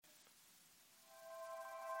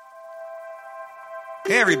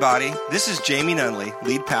Hey everybody, this is Jamie Nunley,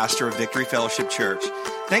 lead pastor of Victory Fellowship Church.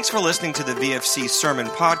 Thanks for listening to the VFC Sermon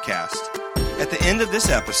Podcast. At the end of this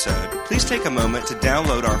episode, please take a moment to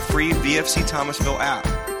download our free VFC Thomasville app,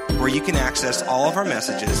 where you can access all of our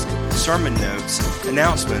messages, sermon notes,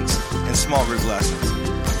 announcements, and small group lessons.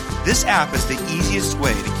 This app is the easiest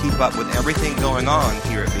way to keep up with everything going on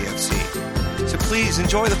here at VFC. So please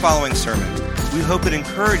enjoy the following sermon. We hope it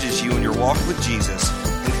encourages you in your walk with Jesus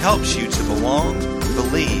and helps you to belong,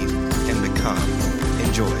 believe, and become.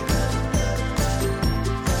 Enjoy.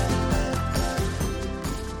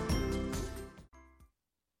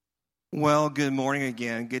 Well, good morning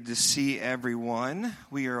again. Good to see everyone.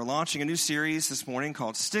 We are launching a new series this morning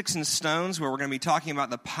called Sticks and Stones, where we're going to be talking about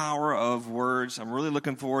the power of words. I'm really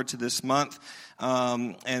looking forward to this month,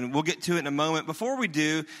 and we'll get to it in a moment. Before we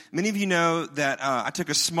do, many of you know that I took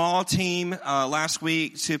a small team last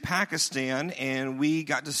week to Pakistan, and we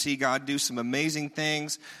got to see God do some amazing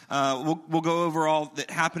things. We'll go over all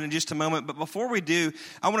that happened in just a moment, but before we do,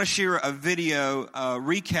 I want to share a video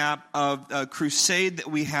recap of a crusade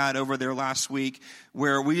that we had over there last week,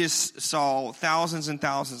 where we just saw thousands and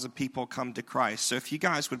thousands of people come to Christ. So if you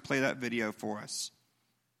guys would play that video for us.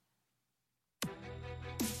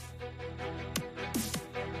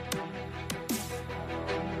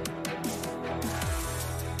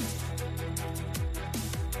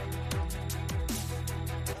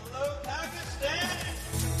 Hello, Pakistan!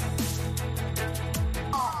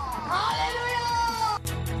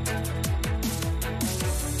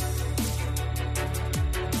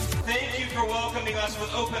 Thank you for welcoming us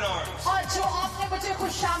with open arms. और जो आपने मुझे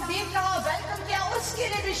खुशामदीद कहा, welcome किया, उसके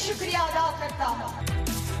लिए भी शुक्रिया अदा करता हूँ।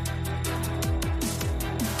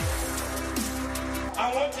 I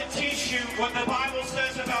want to teach you what the Bible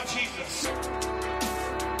says about Jesus.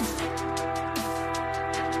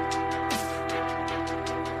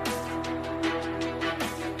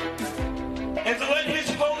 And to let His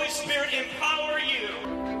Holy Spirit empower you.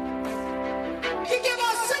 क्योंकि वो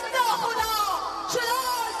जिंदा खुदा,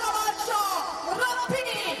 जलाल का बादशाह, रब्बी,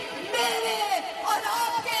 मेरे और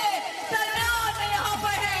आपके दरमियान में यहाँ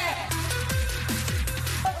पर है।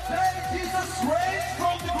 That Jesus raised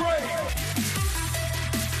from the grave.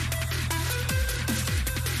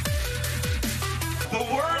 The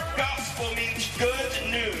word gospel means good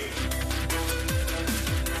news.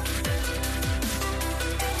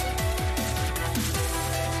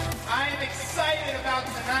 I am excited about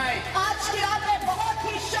tonight. आज की रात में बहुत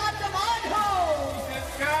ही शांतमान हूँ। Because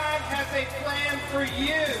God has a plan for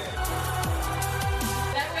you.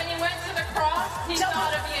 That when he went to the cross, he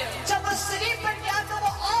thought of you. जब वो सलीब पर गया तो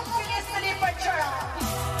वो आपके लिए सलीब पर चढ़ा।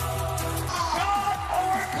 God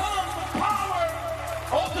overcomes the power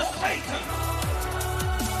of the Satan.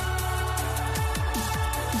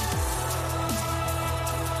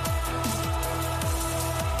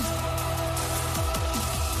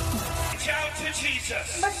 Reach out to Jesus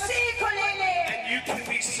मसीह को ले ले and you can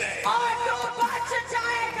be saved. और तू बच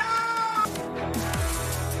जाएगा।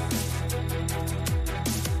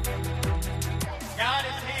 God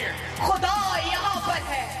is here. खुदा यहाँ पर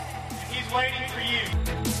है। He's waiting for you.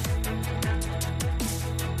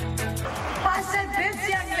 Pastor, this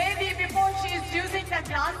young lady, before she is using the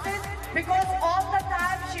glasses, because all the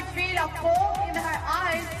time she feel a foam in her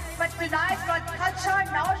eyes, but tonight God touched her,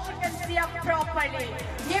 now she can see her properly.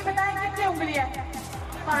 ये बताएं कितनी उंगलियां हैं?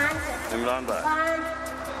 5 इमरान भाई 5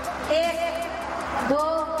 1 2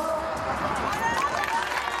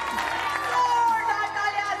 जोरदार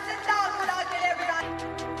तालियां जिंदा खुदा के लिए बजाएं।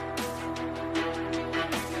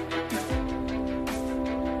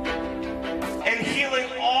 And healing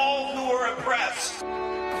all who are oppressed.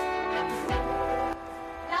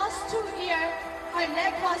 Last 2 years, her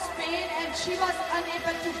leg was pain and she was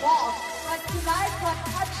unable to walk. But tonight, God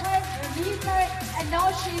touched her, released her, and now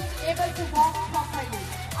she is able to walk properly.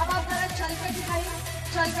 अब आप जरा चल कर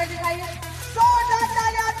दिखाइए। जोरदार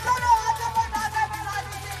तालियां दोनों हाथों को दादा बजा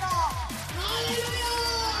दीजिएगा। Hallelujah!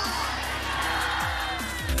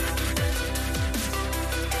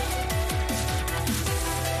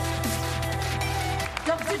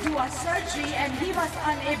 Doctor do a surgery and he was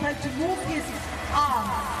unable to move his arm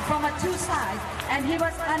from a two sides, and he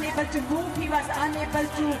was unable to move. He was unable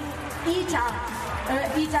to eat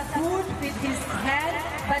a food with his hand.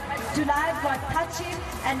 But tonight God touched him,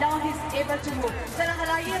 and now he's able to move. जरा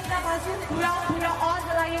हलाइए अपना बाजू, पूरा और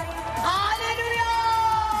हलाइए। Hallelujah!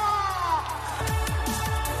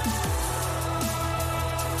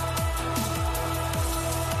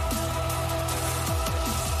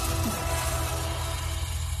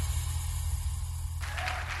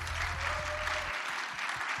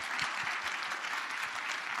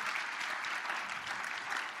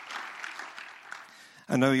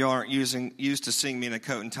 I know y'all aren't used to seeing me in a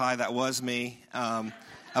coat and tie. That was me.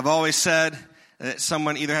 I've always said that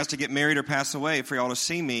someone either has to get married or pass away for y'all to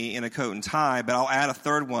see me in a coat and tie, but I'll add a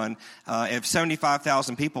third one. If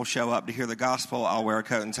 75,000 people show up to hear the gospel, I'll wear a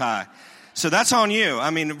coat and tie. So that's on you. I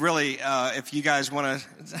mean, really, if you guys want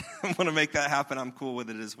to make that happen, I'm cool with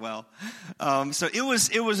it as well. So it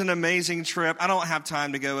was an amazing trip. I don't have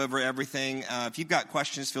time to go over everything. If you've got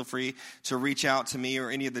questions, feel free to reach out to me or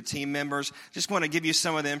any of the team members. Just want to give you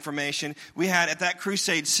some of the information. We had at that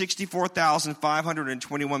crusade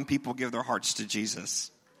 64,521 people give their hearts to Jesus.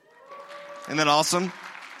 Isn't that awesome?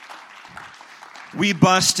 We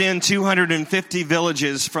bussed in 250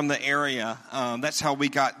 villages from the area. That's how we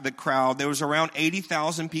got the crowd. There was around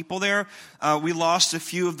 80,000 people there. We lost a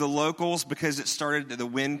few of the locals because the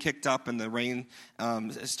wind kicked up and the rain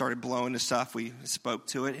started blowing and stuff. We spoke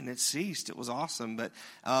to it and it ceased. It was awesome. But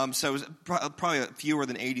so it was probably fewer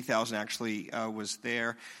than 80,000 actually was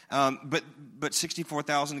there. But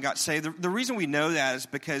 64,000 got saved. The reason we know that is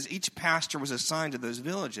because each pastor was assigned to those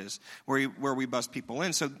villages where we bussed people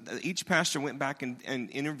in. So each pastor went back and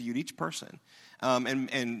interviewed each person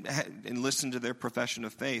and listened to their profession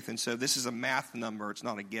of faith. And so this is a math number. It's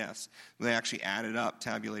not a guess. They actually added up,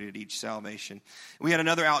 tabulated each salvation. We had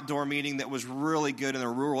another outdoor meeting that was really good in a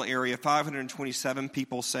rural area. 527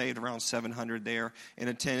 people saved, around 700 there in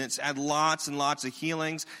attendance. Had lots and lots of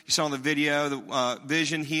healings. You saw in the video the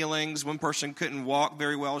vision healings. One person couldn't walk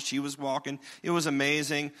very well. She was walking. It was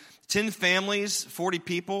amazing. 10 families, 40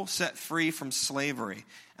 people set free from slavery.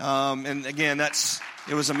 And again,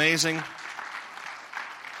 it was amazing.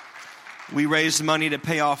 We raised money to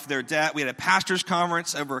pay off their debt. We had a pastor's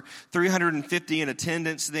conference, over 350 in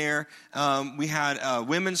attendance there. We had a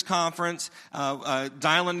women's conference.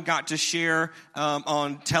 Dylan got to share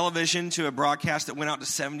on television to a broadcast that went out to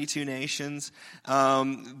 72 nations.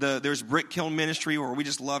 There's Brick Kiln Ministry where we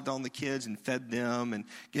just loved on the kids and fed them and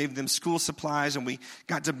gave them school supplies, and we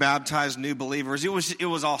got to baptize new believers. It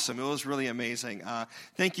was awesome. It was really amazing.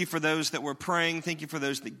 Thank you for those that were praying. Thank you for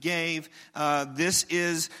those that gave. This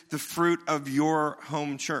is the fruit of your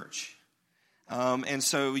home church. And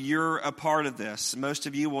so you're a part of this. Most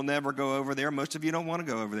of you will never go over there. Most of you don't want to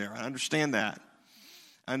go over there. I understand that.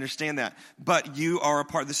 But you are a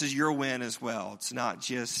part. This is your win as well. It's not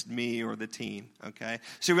just me or the team, okay?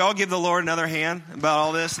 So we all give the Lord another hand about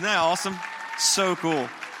all this. Isn't that awesome? So cool.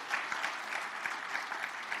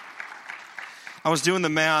 I was doing the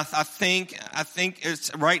math. I think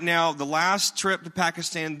it's right now, the last trip to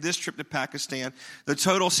Pakistan, this trip to Pakistan, the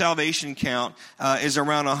total salvation count is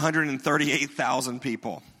around 138,000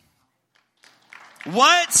 people.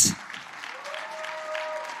 What?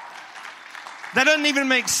 That doesn't even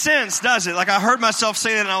make sense, does it? Like, I heard myself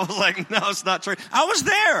say that and I was like, no, it's not true. I was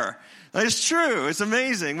there. It's true. It's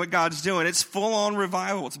amazing what God's doing. It's full-on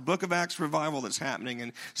revival. It's Book of Acts revival that's happening,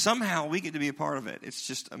 and somehow we get to be a part of it. It's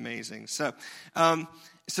just amazing. So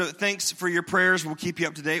thanks for your prayers. We'll keep you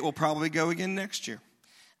up to date. We'll probably go again next year.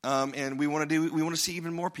 And we want to see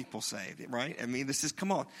even more people saved, right? I mean,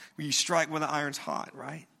 come on. You strike when the iron's hot,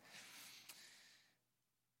 right?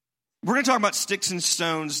 We're going to talk about sticks and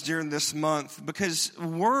stones during this month because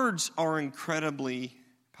words are incredibly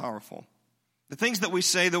powerful. The things that we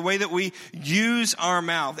say, the way that we use our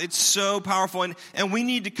mouth, it's so powerful. And we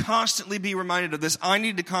need to constantly be reminded of this. I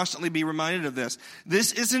need to constantly be reminded of this.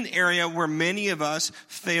 This is an area where many of us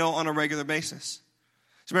fail on a regular basis.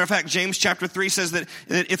 As a matter of fact, James chapter 3 says that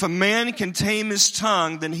if a man can tame his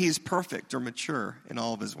tongue, then he is perfect or mature in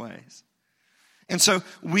all of his ways. And so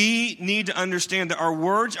we need to understand that our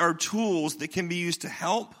words are tools that can be used to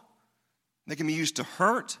help, they can be used to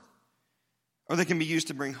hurt, or they can be used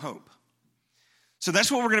to bring hope. So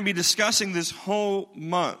that's what we're going to be discussing this whole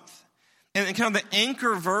month. And kind of the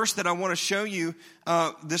anchor verse that I want to show you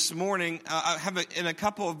this morning, I have it in a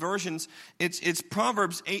couple of versions. It's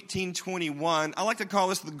Proverbs 18:21. I like to call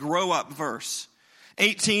this the grow up verse.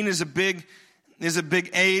 18 is a big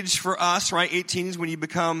age for us, right? 18 is when you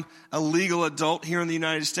become a legal adult here in the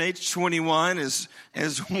United States. 21 is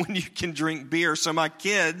when you can drink beer. So my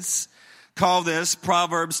kids call this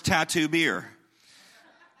Proverbs tattoo beer.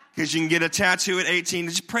 Because you can get a tattoo at 18.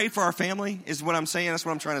 Just pray for our family is what I'm saying. That's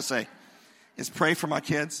what I'm trying to say. Is pray for my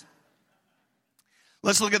kids.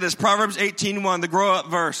 Let's look at this. Proverbs 18:1, the grow up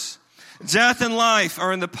verse. Death and life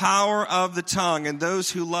are in the power of the tongue, and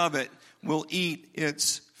those who love it will eat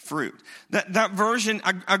its fruit. That version,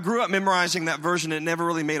 I grew up memorizing that version. It never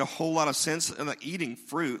really made a whole lot of sense. Like eating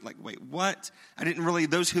fruit, like wait, what? I didn't really.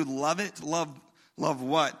 Those who love it, love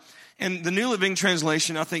what? And the New Living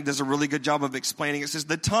Translation, I think, does a really good job of explaining. It says,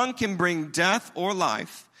 the tongue can bring death or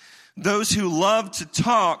life. those who love to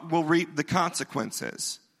talk will reap the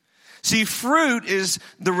consequences. See, fruit is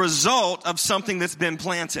the result of something that's been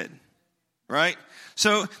planted, right?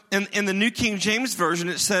 So in the New King James Version,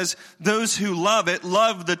 it says, those who love it,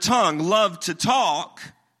 love the tongue, love to talk,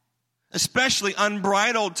 especially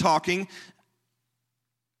unbridled talking,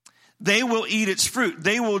 they will eat its fruit.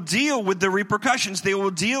 They will deal with the repercussions. They will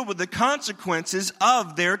deal with the consequences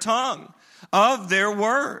of their tongue, of their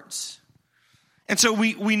words. And so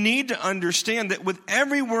we need to understand that with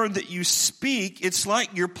every word that you speak, it's like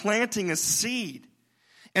you're planting a seed.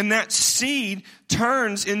 And that seed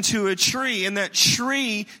turns into a tree, and that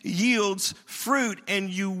tree yields fruit, and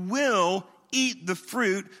you will eat the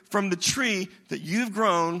fruit from the tree that you've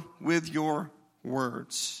grown with your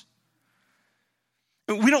words.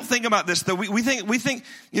 We don't think about this though. We think,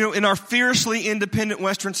 you know, in our fiercely independent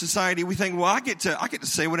Western society, we think, well, I get to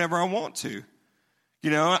say whatever I want to. You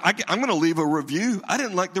know, I'm going to leave a review. I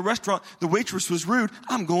didn't like the restaurant. The waitress was rude.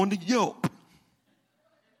 I'm going to Yelp.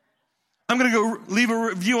 I'm going to go leave a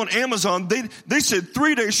review on Amazon. They said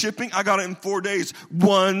 3-day shipping. I got it in 4 days.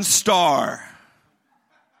 1 star.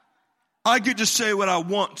 I get to say what I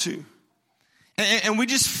want to. And we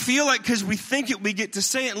just feel like because we think it, we get to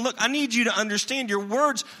say it. And look, I need you to understand your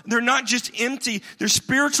words, they're not just empty. They're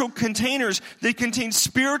spiritual containers. They contain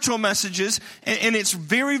spiritual messages. And it's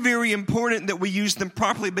very, very important that we use them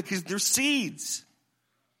properly because they're seeds.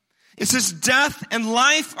 It says death and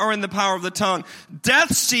life are in the power of the tongue.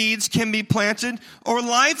 Death seeds can be planted or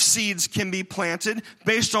life seeds can be planted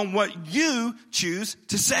based on what you choose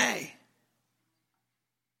to say.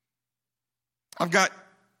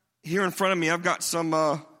 Here in front of me, I've got some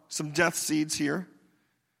death seeds here,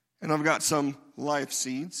 and I've got some life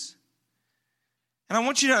seeds. And I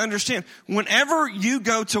want you to understand, whenever you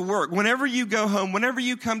go to work, whenever you go home, whenever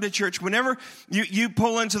you come to church, whenever you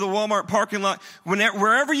pull into the Walmart parking lot,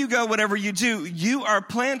 wherever you go, whatever you do, you are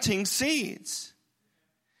planting seeds.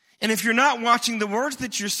 And if you're not watching the words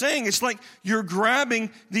that you're saying, it's like you're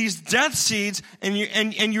grabbing these death seeds and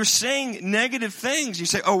you're saying negative things. You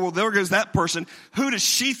say, oh, well, there goes that person. Who does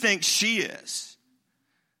she think she is?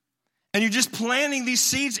 And you're just planting these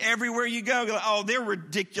seeds everywhere you go. You're like, oh, they're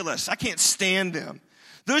ridiculous. I can't stand them.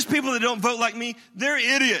 Those people that don't vote like me, they're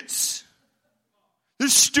idiots. They're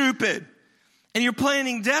stupid. And you're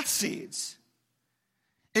planting death seeds.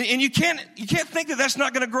 And you can't think that that's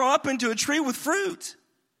not going to grow up into a tree with fruit.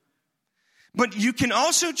 But you can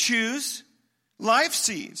also choose life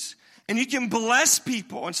seeds. And you can bless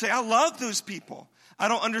people and say, I love those people. I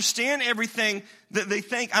don't understand everything that they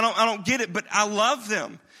think. I don't get it, but I love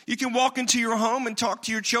them. You can walk into your home and talk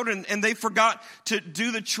to your children and they forgot to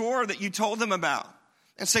do the chore that you told them about.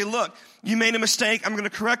 And say, look, you made a mistake. I'm going to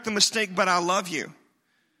correct the mistake, but I love you.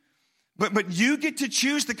 But you get to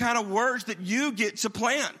choose the kind of words that you get to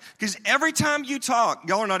plant. Because every time you talk,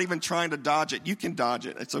 y'all are not even trying to dodge it. You can dodge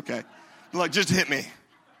it. It's okay. Like, just hit me.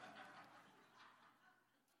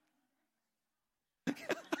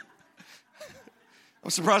 I'm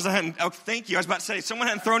surprised I hadn't. Oh, thank you. I was about to say, someone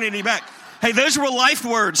hadn't thrown any back. Hey, those were life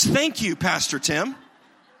words. Thank you, Pastor Tim.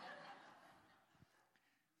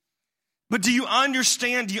 But do you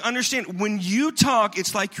understand? When you talk,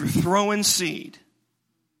 it's like you're throwing seed.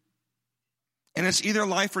 And it's either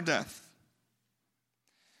life or death.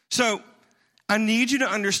 So, I need you to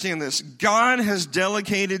understand this. God has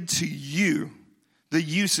delegated to you the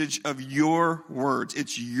usage of your words.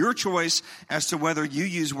 It's your choice as to whether you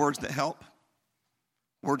use words that help,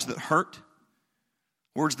 words that hurt,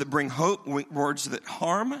 words that bring hope, words that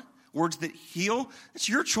harm, words that heal. It's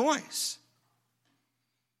your choice.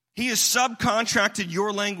 He has subcontracted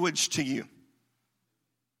your language to you.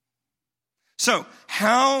 So,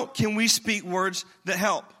 how can we speak words that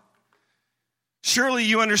help? Surely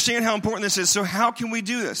you understand how important this is. So how can we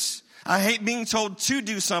do this? I hate being told to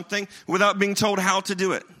do something without being told how to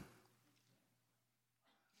do it.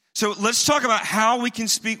 So let's talk about how we can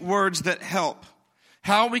speak words that help.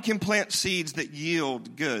 How we can plant seeds that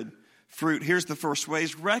yield good fruit. Here's the first way,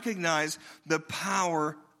 is recognize the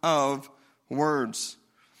power of words.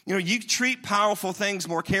 You know, you treat powerful things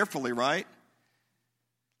more carefully, right?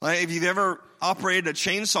 Like if you've ever operated a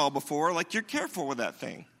chainsaw before, like you're careful with that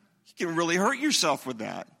thing. You can really hurt yourself with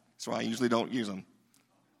that. That's why I usually don't use them.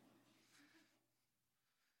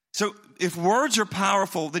 So if words are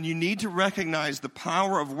powerful, then you need to recognize the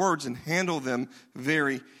power of words and handle them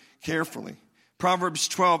very carefully. Proverbs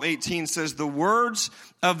 12:18 says, the words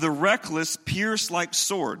of the reckless pierce like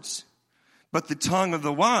swords, but the tongue of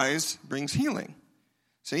the wise brings healing.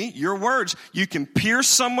 See, your words, you can pierce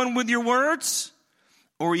someone with your words,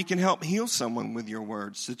 or you can help heal someone with your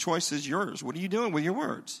words. The choice is yours. What are you doing with your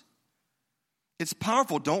words? It's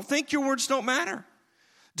powerful. Don't think your words don't matter.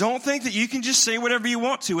 Don't think that you can just say whatever you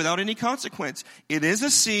want to without any consequence. It is a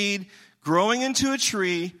seed growing into a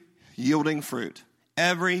tree, yielding fruit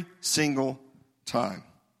every single time.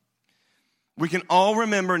 We can all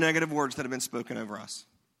remember negative words that have been spoken over us.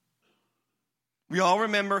 We all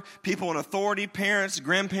remember people in authority, parents,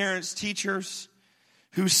 grandparents, teachers,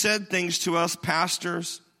 who said things to us,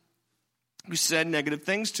 pastors, who said negative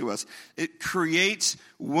things to us. It creates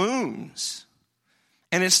wounds.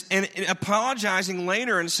 And apologizing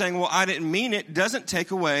later and saying, well, I didn't mean it, doesn't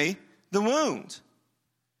take away the wound.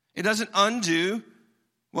 It doesn't undo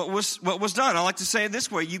what was done. I like to say it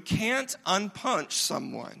this way: you can't unpunch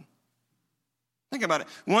someone. Think about it.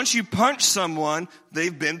 Once you punch someone,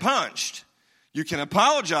 they've been punched. You can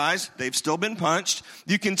apologize, they've still been punched.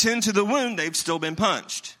 You can tend to the wound, they've still been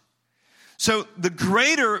punched. So the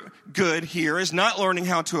greater good here is not learning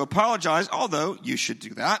how to apologize, although you should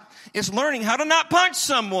do that. It's learning how to not punch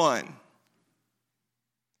someone.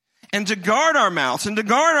 And to guard our mouths and to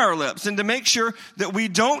guard our lips and to make sure that we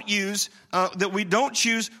don't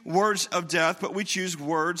choose words of death, but we choose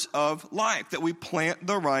words of life, that we plant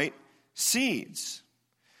the right seeds.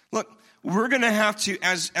 Look, we're going to have to,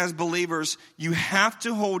 as believers, you have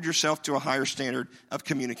to hold yourself to a higher standard of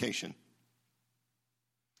communication.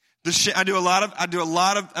 I do a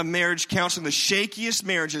lot of marriage counseling. The shakiest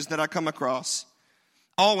marriages that I come across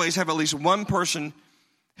always have at least one person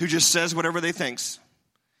who just says whatever they think.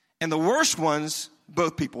 And the worst ones,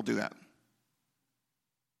 both people do that.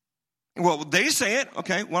 Well, they say it.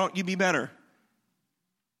 Okay, why don't you be better?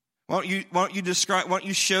 Why don't you describe? Why don't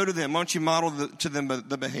you show to them? Why don't you model to them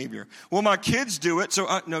the behavior? Well, my kids do it,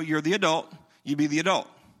 so no, you're the adult. You be the adult.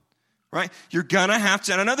 Right? You're going to have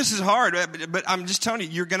to, and I know this is hard, but I'm just telling you,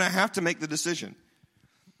 you're going to have to make the decision.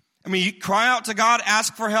 I mean, you cry out to God,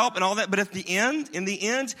 ask for help and all that, but in the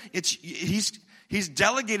end, he's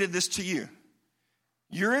delegated this to you.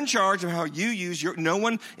 You're in charge of how you use no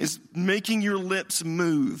one is making your lips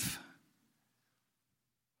move.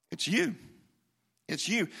 It's you. It's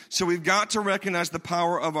you. So we've got to recognize the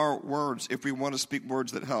power of our words if we want to speak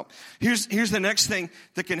words that help. Here's the next thing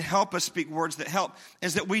that can help us speak words that help,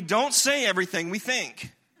 is that we don't say everything we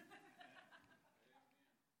think.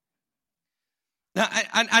 Now,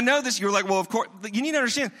 I know this, you're like, well, of course, you need to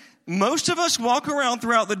understand, most of us walk around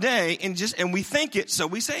throughout the day and we think it, so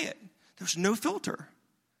we say it. There's no filter.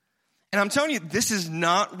 And I'm telling you, this is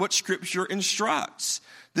not what Scripture instructs.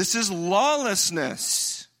 This is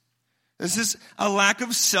lawlessness. This is a lack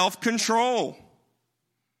of self-control.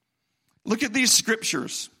 Look at these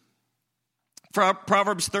scriptures.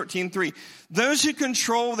 Proverbs 13:3. Those who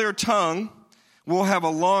control their tongue will have a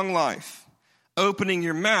long life. Opening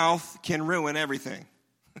your mouth can ruin everything.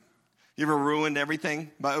 You ever ruined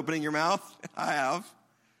everything by opening your mouth? I have.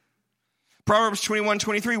 Proverbs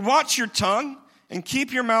 21:23. Watch your tongue and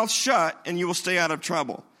keep your mouth shut, and you will stay out of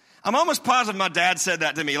trouble. I'm almost positive my dad said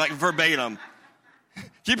that to me, like verbatim.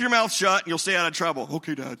 Keep your mouth shut and you'll stay out of trouble.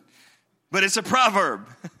 Okay, Dad. But it's a proverb.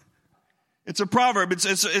 It's a proverb.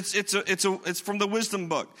 It's from the wisdom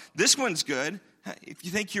book. This one's good. If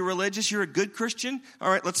you think you're religious, you're a good Christian. All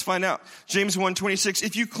right, let's find out. James 1:26.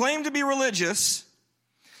 If you claim to be religious,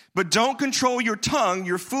 but don't control your tongue,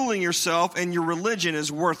 you're fooling yourself and your religion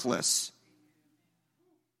is worthless.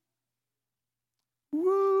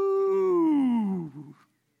 Woo.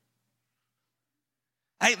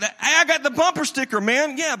 Hey, I got the bumper sticker,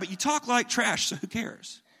 man. Yeah, but you talk like trash, so who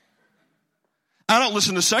cares? I don't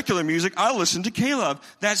listen to secular music. I listen to Caleb.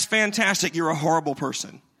 That's fantastic. You're a horrible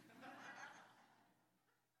person.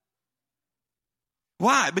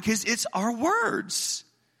 Why? Because it's our words.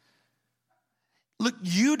 Look,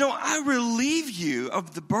 I relieve you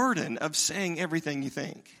of the burden of saying everything you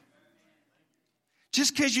think.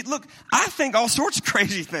 Just because I think all sorts of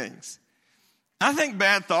crazy things. I think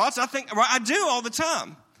bad thoughts. I do all the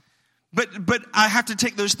time. But I have to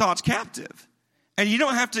take those thoughts captive. And you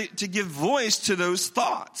don't have to give voice to those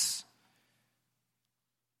thoughts.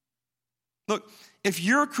 Look, if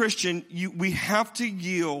you're a Christian, we have to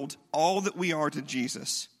yield all that we are to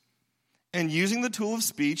Jesus. And using the tool of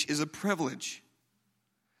speech is a privilege.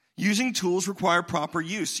 Using tools require proper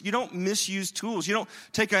use. You don't misuse tools. You don't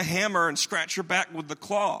take a hammer and scratch your back with the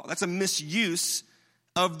claw. That's a misuse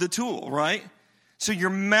of the tool, right? So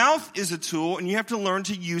your mouth is a tool, and you have to learn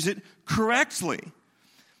to use it correctly.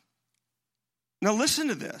 Now listen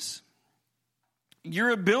to this.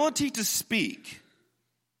 Your ability to speak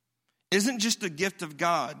isn't just a gift of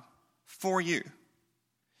God for you.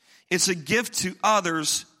 It's a gift to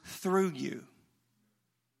others through you.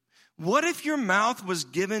 What if your mouth was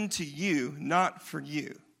given to you, not for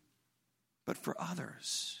you, but for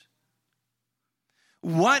others?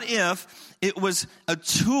 What if it was a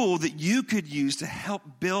tool that you could use to help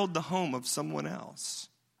build the home of someone else?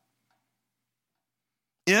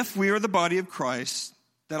 If we are the body of Christ,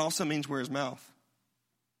 that also means we're his mouth.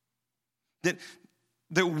 That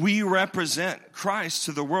we represent Christ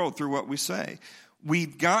to the world through what we say.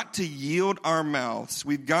 We've got to yield our mouths.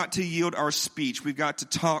 We've got to yield our speech. We've got to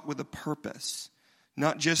talk with a purpose,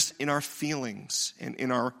 not just in our feelings and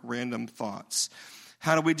in our random thoughts.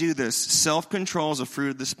 How do we do this? Self-control is a fruit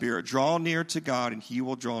of the Spirit. Draw near to God and he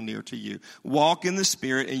will draw near to you. Walk in the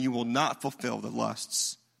Spirit and you will not fulfill the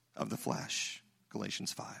lusts of the flesh.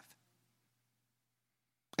 Galatians 5.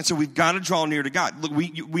 And so we've got to draw near to God. Look,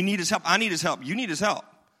 we need his help. I need his help. You need his help.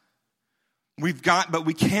 But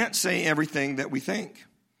we can't say everything that we think.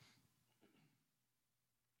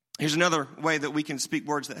 Here's another way that we can speak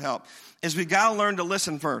words that help, is we've got to learn to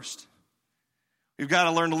listen first. We've got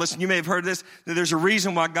to learn to listen. You may have heard this, that there's a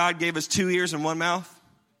reason why God gave us 2 ears and 1 mouth.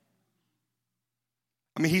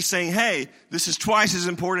 I mean, he's saying, hey, this is twice as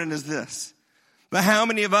important as this. But how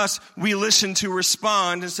many of us, we listen to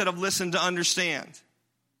respond instead of listen to understand?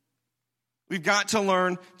 We've got to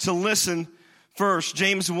learn to listen first.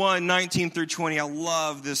 James 1, 19 through 20. I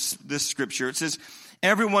love this scripture. It says,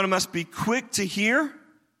 everyone must be quick to hear,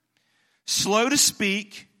 slow to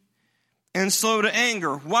speak, and slow to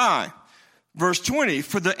anger. Why? Verse 20,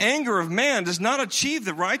 for the anger of man does not achieve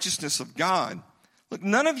the righteousness of God. Look,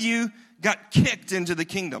 none of you got kicked into the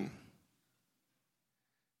kingdom.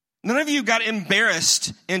 None of you got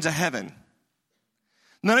embarrassed into heaven.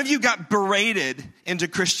 None of you got berated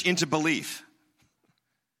into belief.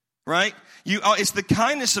 Right? It's the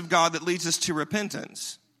kindness of God that leads us to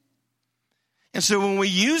repentance. And so when we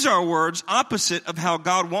use our words opposite of how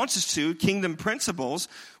God wants us to, kingdom principles,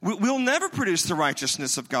 we'll never produce the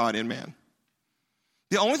righteousness of God in man.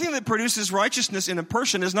 The only thing that produces righteousness in a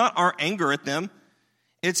person is not our anger at them.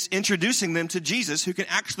 It's introducing them to Jesus who can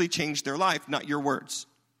actually change their life, not your words.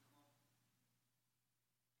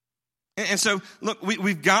 And so, look,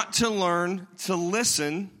 we've got to learn to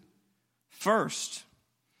listen first.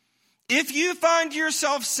 If you find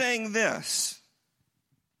yourself saying this,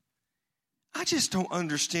 I just don't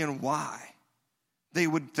understand why they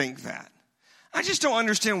would think that. I just don't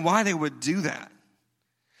understand why they would do that.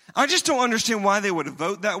 I just don't understand why they would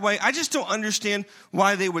vote that way. I just don't understand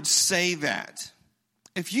why they would say that.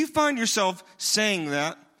 If you find yourself saying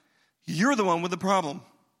that, you're the one with the problem.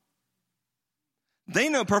 They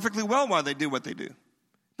know perfectly well why they do what they do.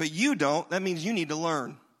 But you don't. That means you need to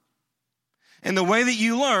learn. And the way that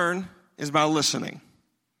you learn is by listening.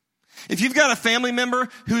 If you've got a family member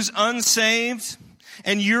who's unsaved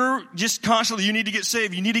and you're just constantly, you need to get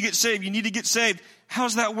saved, you need to get saved, you need to get saved.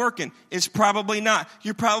 How's that working? It's probably not.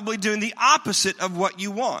 You're probably doing the opposite of what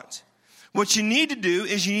you want. What you need to do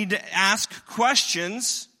is you need to ask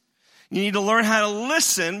questions. You need to learn how to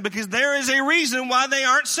listen because there is a reason why they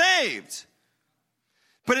aren't saved.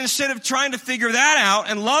 But instead of trying to figure that out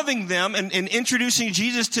and loving them and introducing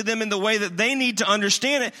Jesus to them in the way that they need to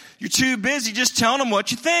understand it, you're too busy just telling them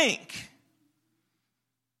what you think.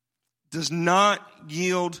 Does not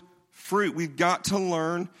yield fruit. We've got to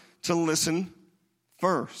learn to listen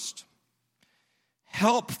first.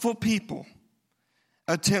 Helpful people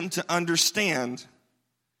attempt to understand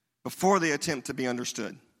before they attempt to be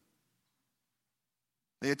understood.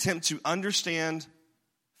 They attempt to understand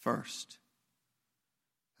first.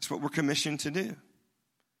 That's what we're commissioned to do.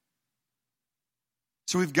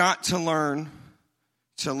 So we've got to learn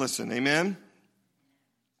to listen. Amen?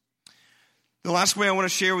 The last way I want to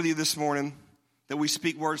share with you this morning that we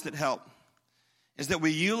speak words that help is that we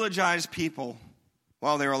eulogize people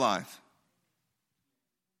while they're alive.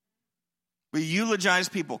 We eulogize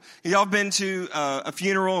people. Y'all been to a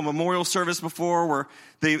funeral, a memorial service before where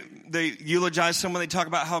they eulogize someone, they talk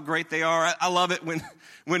about how great they are. I love it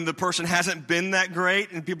when the person hasn't been that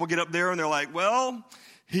great and people get up there and they're like, well,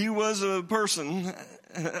 he was a person,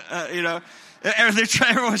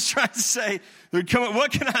 everyone's trying to say,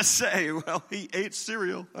 what can I say? Well, he ate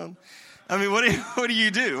cereal. What do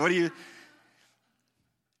you do?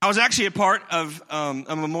 I was actually a part of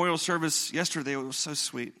a memorial service yesterday. It was so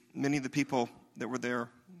sweet. Many of the people that were there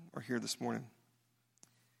are here this morning.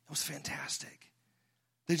 It was fantastic.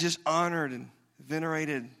 They just honored and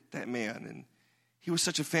venerated that man. And he was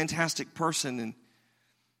such a fantastic person. And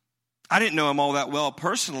I didn't know him all that well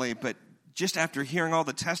personally, but just after hearing all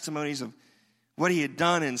the testimonies of what he had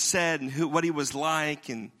done and said and what he was like,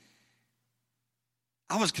 and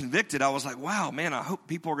I was convicted. I was like, wow, man, I hope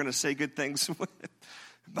people are going to say good things at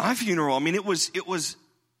my funeral. I mean, it was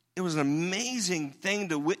an amazing thing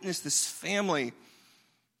to witness this family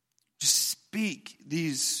just speak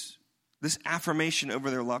these this affirmation over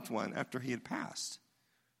their loved one after he had passed.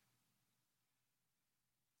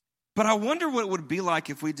 But I wonder what it would be like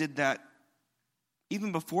if we did that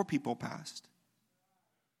even before people passed.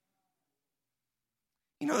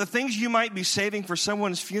 You know, the things you might be saving for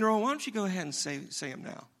someone's funeral, why don't you go ahead and say them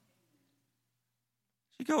now?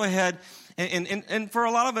 You go ahead, and for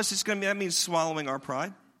a lot of us, that means swallowing our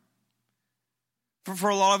pride. For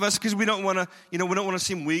a lot of us, because we don't want to, we don't want to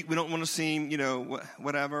seem weak. We don't want to seem,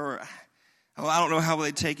 whatever. Oh, I don't know how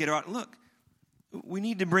they take it. Look, we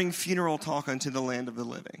need to bring funeral talk unto the land of the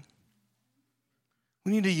living.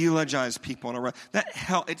 We need to eulogize people.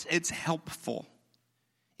 It's helpful.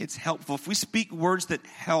 It's helpful. If we speak words that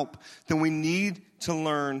help, then we need to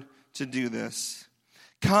learn to do this.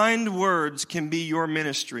 Kind words can be your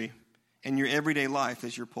ministry, and your everyday life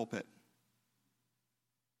is your pulpit.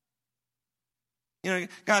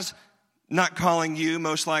 God's not calling you,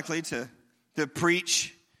 most likely, to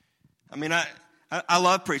preach. I mean, I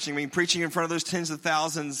love preaching. I mean, preaching in front of those tens of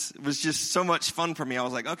thousands was just so much fun for me. I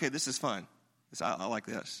was like, okay, this is fun. I like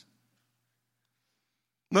this.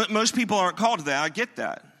 Most people aren't called to that. I get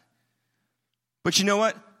that. But you know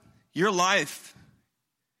what? Your life,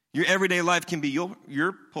 your everyday life can be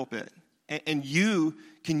your pulpit. And you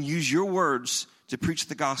can use your words to preach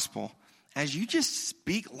the gospel as you just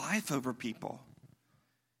speak life over people.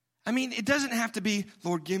 I mean, it doesn't have to be,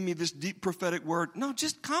 Lord, give me this deep prophetic word. No,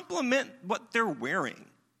 just compliment what they're wearing.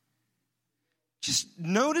 Just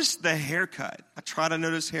notice the haircut. I try to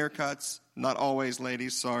notice haircuts. Not always,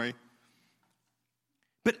 ladies, sorry.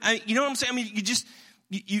 But you know what I'm saying? I mean,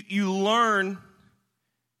 you learn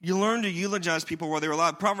to eulogize people while they're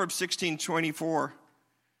alive. Proverbs 16:24.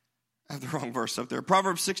 I have the wrong verse up there.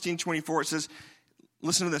 Proverbs 16:24, it says,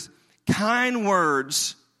 listen to this. Kind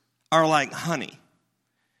words are like honey,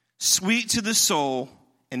 sweet to the soul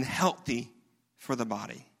and healthy for the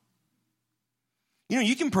body.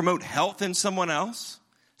 You can promote health in someone else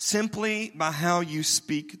simply by how you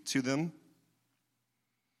speak to them.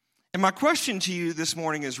 And my question to you this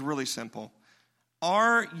morning is really simple.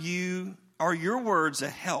 Are your words a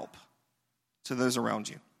help to those around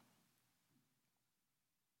you?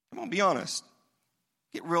 Come on, be honest.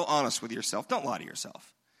 Get real honest with yourself. Don't lie to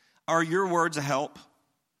yourself. Are your words a help?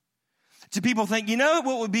 Do people think,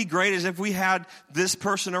 what would be great is if we had this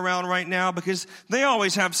person around right now because they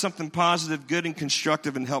always have something positive, good, and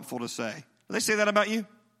constructive and helpful to say. Do they say that about you?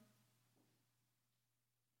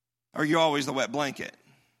 Or are you always the wet blanket?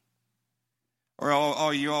 Or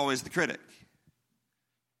are you always the critic?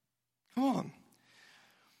 Come on.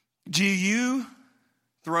 Do you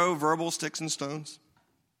throw verbal sticks and stones?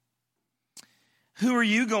 Who are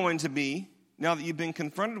you going to be now that you've been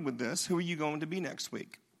confronted with this? Who are you going to be next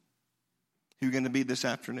week? Who are you going to be this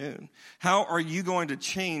afternoon? How are you going to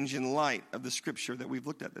change in light of the scripture that we've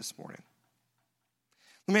looked at this morning?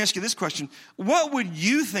 Let me ask you this question. What would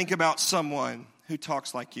you think about someone who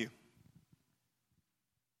talks like you?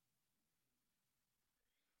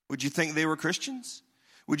 Would you think they were Christians?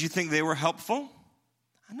 Would you think they were helpful?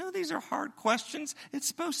 I know these are hard questions. It's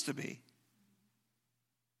supposed to be.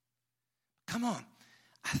 Come on.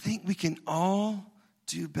 I think we can all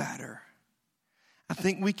do better. I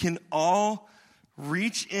think we can all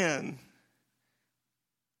reach in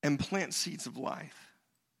and plant seeds of life.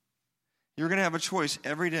 You're going to have a choice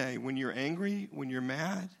every day. When you're angry, when you're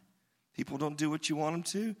mad, people don't do what you want them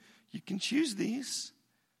to, you can choose these,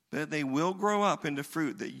 but they will grow up into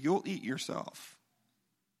fruit that you'll eat yourself.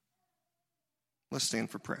 Let's stand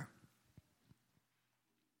for prayer.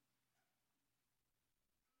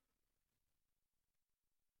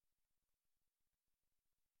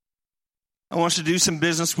 I want you to do some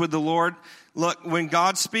business with the Lord. Look, when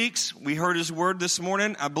God speaks, we heard his word this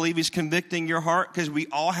morning. I believe he's convicting your heart because we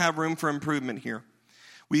all have room for improvement here.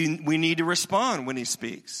 We need to respond when he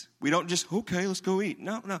speaks. We don't just, okay, let's go eat.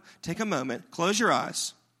 No. Take a moment. Close your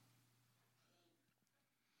eyes.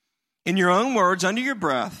 In your own words, under your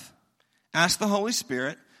breath, ask the Holy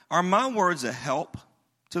Spirit, are my words a help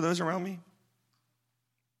to those around me?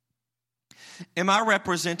 Am I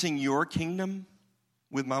representing your kingdom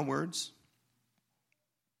with my words?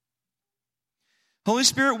 Holy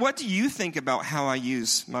Spirit, what do you think about how I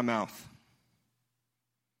use my mouth?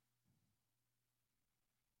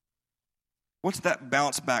 What's that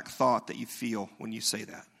bounce back thought that you feel when you say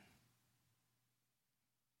that?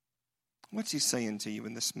 What's he saying to you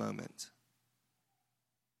in this moment?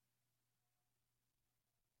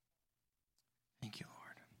 Thank you,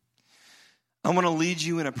 Lord. I want to lead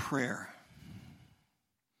you in a prayer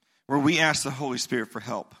where we ask the Holy Spirit for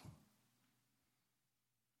help.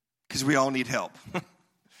 Because we all need help.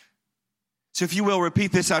 So if you will,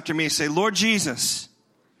 repeat this after me. Say, Lord Jesus,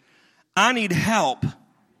 I need help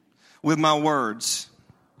with my words.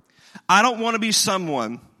 I don't want to be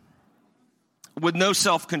someone with no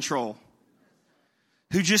self-control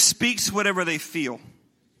who just speaks whatever they feel.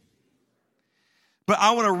 But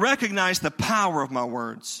I want to recognize the power of my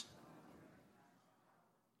words.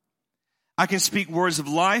 I can speak words of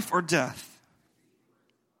life or death.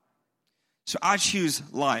 So I choose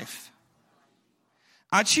life.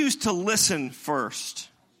 I choose to listen first.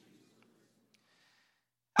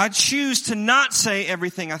 I choose to not say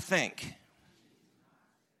everything I think.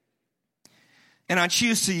 And I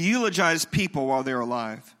choose to eulogize people while they're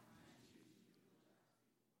alive.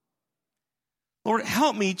 Lord,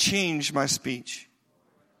 help me change my speech,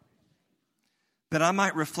 that I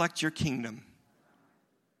might reflect your kingdom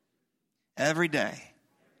every day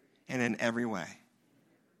and in every way.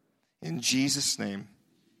 In Jesus' name,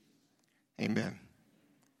 amen.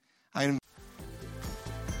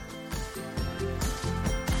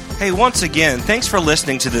 Hey, once again, thanks for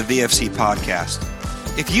listening to the VFC podcast.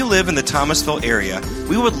 If you live in the Thomasville area,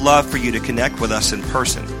 we would love for you to connect with us in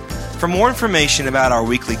person. For more information about our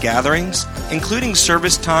weekly gatherings, including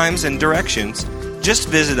service times and directions, just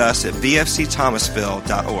visit us at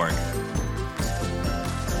vfcthomasville.org.